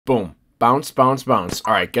Boom. Bounce, bounce, bounce.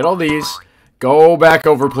 Alright, get all these. Go back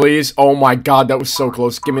over, please. Oh my god, that was so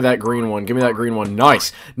close. Give me that green one. Give me that green one.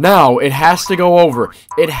 Nice. Now, it has to go over.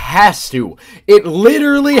 It has to. It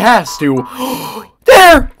literally has to.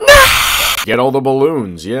 There! Get all the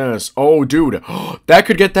balloons. Yes. Oh, dude. That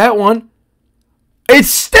could get that one. It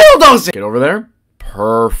still doesn't. Get over there.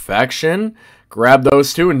 Perfection. Grab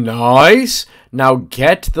those two. Nice. Now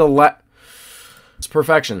get the It's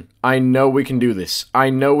perfection. I know we can do this. I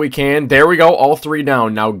know we can. There we go. All three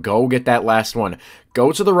down. Now go get that last one.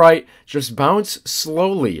 Go to the right. Just bounce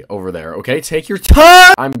slowly over there. Okay? Take your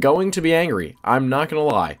time. I'm going to be angry. I'm not going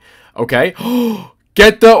to lie. Okay?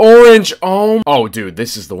 Get the orange! Oh, dude,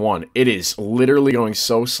 this is the one. It is literally going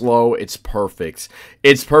so slow. It's perfect.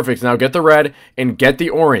 It's perfect. Now get the red and get the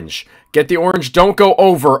orange. Get the orange. Don't go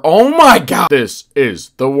over. Oh my god! This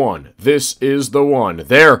is the one. This is the one.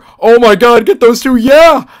 There. Oh my god, get those two.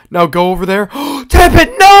 Yeah! Now go over there. Tap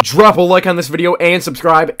it. No! Drop a like on this video and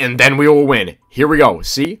subscribe, and then we will win. Here we go.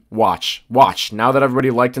 See? Watch. Watch. Now that everybody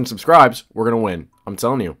liked and subscribes, we're gonna win. I'm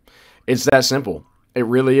telling you. It's that simple. It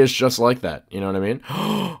really is just like that. You know what I mean?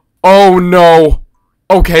 Oh, no.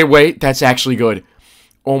 Okay, wait. That's actually good.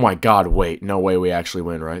 Oh, my God. Wait. No way we actually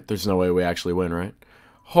win, right? There's no way we actually win, right?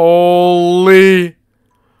 Holy.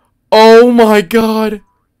 Oh, my God.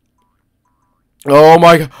 Oh,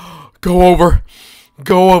 my God. Go over.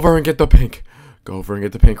 Go over and get the pink. Go over and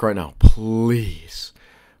get the pink right now. Please.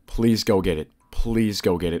 Please go get it. Please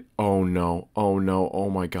go get it. Oh, no. Oh, no. Oh,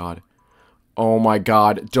 my God. Oh my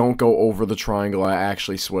god, don't go over the triangle, I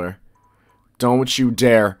actually swear. Don't you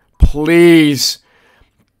dare. Please.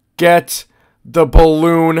 Get the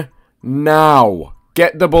balloon now.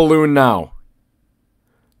 Get the balloon now.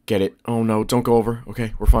 Get it. Oh no, don't go over.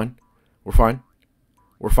 Okay, we're fine. We're fine.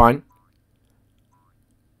 We're fine.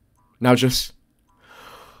 Now just...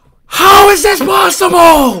 How is this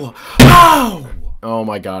possible? How? Oh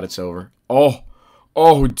my god, it's over. Oh.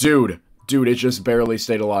 Oh, dude. Dude, it just barely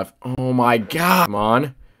stayed alive. Oh my god. Come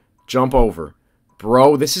on. Jump over.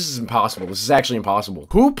 Bro, this is impossible. This is actually impossible.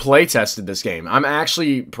 Who playtested this game? I'm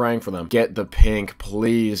actually praying for them. Get the pink.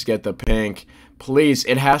 Please, get the pink. Please,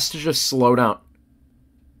 it has to just slow down.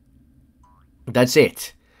 That's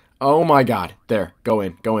it. Oh my god. There. Go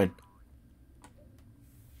in. Go in.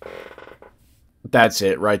 That's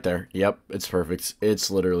it right there. Yep, it's perfect. It's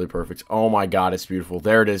literally perfect. Oh my god, it's beautiful.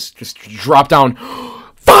 There it is. Just drop down.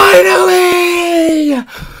 Finally!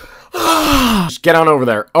 Just get on over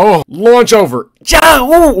there. Oh, launch over. Yeah,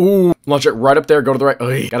 ooh. Launch it right up there. Go to the right.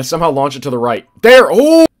 Ugh. Gotta somehow launch it to the right. There.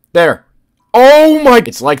 Oh, there. Oh my.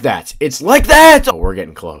 It's like that. It's like that. Oh, we're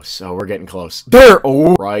getting close. Oh, we're getting close. There.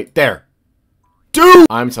 Oh, right there. Dude,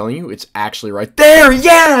 I'm telling you, it's actually right there.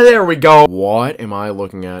 Yeah, there we go. What am I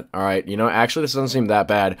looking at? All right, you know, actually, this doesn't seem that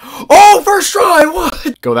bad. Oh, first try.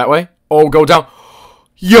 What? Go that way. Oh, go down.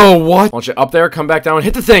 Yo, what? Launch it up there, come back down,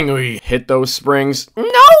 hit the thing. Hit those springs. No!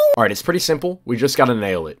 Alright, it's pretty simple. We just gotta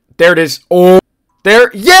nail it. There it is. Oh,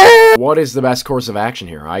 there. Yeah! What is the best course of action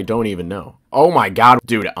here? I don't even know. Oh my god.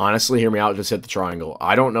 Dude, honestly, hear me out. Just hit the triangle.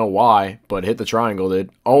 I don't know why, but hit the triangle,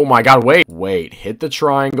 dude. Oh my god, wait. Wait, hit the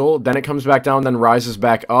triangle, then it comes back down, then rises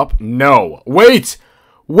back up. No. Wait!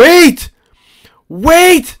 Wait!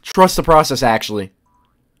 Wait! Trust the process, actually.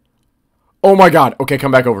 Oh my god. Okay,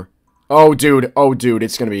 come back over. Oh, dude. Oh, dude.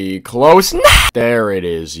 It's gonna be close. There it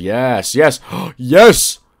is. Yes. Yes.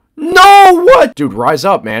 Yes. No. What? Dude, rise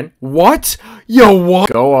up, man. What? Yo, what?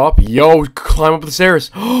 Go up. Yo, climb up the stairs.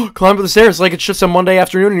 Climb up the stairs like it's just a Monday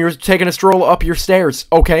afternoon and you're taking a stroll up your stairs.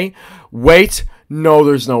 Okay. Wait. No,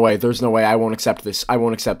 there's no way. There's no way. I won't accept this. I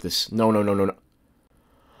won't accept this. No, no, no, no, no.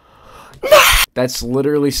 That's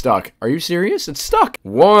literally stuck. Are you serious? It's stuck.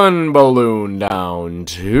 1 balloon down.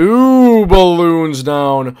 2 balloons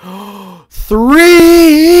down.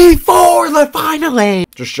 3, 4, finally.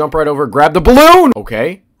 Just jump right over, grab the balloon.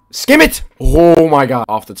 Okay. Skim it. Oh my god.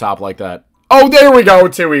 Off the top like that. Oh, there we go.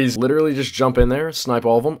 Too easy. Literally just jump in there, snipe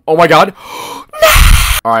all of them. Oh my god.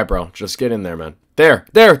 All right, bro. Just get in there, man. There.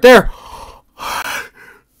 There. There.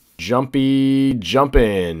 Jumpy. Jump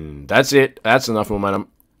in. That's it. That's enough momentum.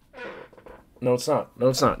 No, it's not. No,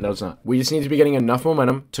 it's not. No, it's not. We just need to be getting enough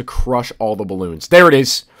momentum to crush all the balloons. There it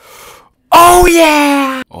is. Oh,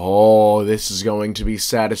 yeah! Oh, this is going to be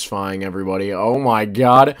satisfying, everybody. Oh, my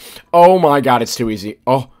God. Oh, my God. It's too easy.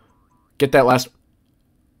 Oh, get that last...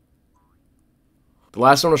 The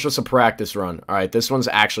last one was just a practice run. All right, this one's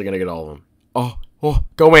actually going to get all of them. Oh, oh,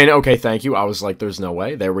 go in. Okay, thank you. I was like, there's no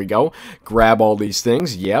way. There we go. Grab all these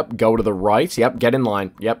things. Yep, go to the right. Yep, get in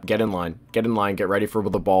line. Yep, get in line. Get in line. Get ready for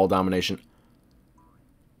the ball domination.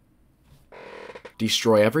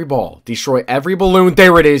 Destroy every ball. Destroy every balloon.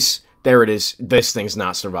 There it is. There it is. This thing's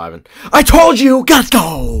not surviving. I told you! Let's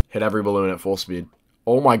go! Hit every balloon at full speed.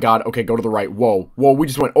 Oh my god. Okay, go to the right. Whoa. Whoa, we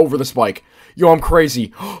just went over the spike. Yo, I'm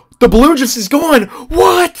crazy. The balloon just is gone!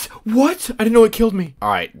 What? What? I didn't know it killed me.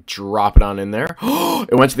 Alright, drop it on in there.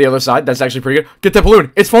 It went to the other side. That's actually pretty good. Get that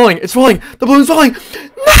balloon. It's falling. It's falling. The balloon's falling.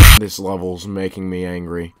 This level's making me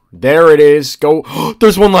angry. There it is. Go.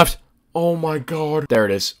 There's one left. Oh my god. There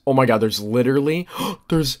it is. Oh my god, there's literally...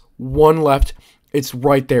 There's one left. It's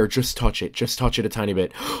right there. Just touch it. Just touch it a tiny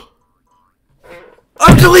bit.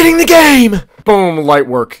 I'm deleting the game! Boom, light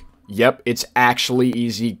work. Yep, it's actually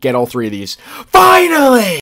easy. Get all 3 of these. Finally!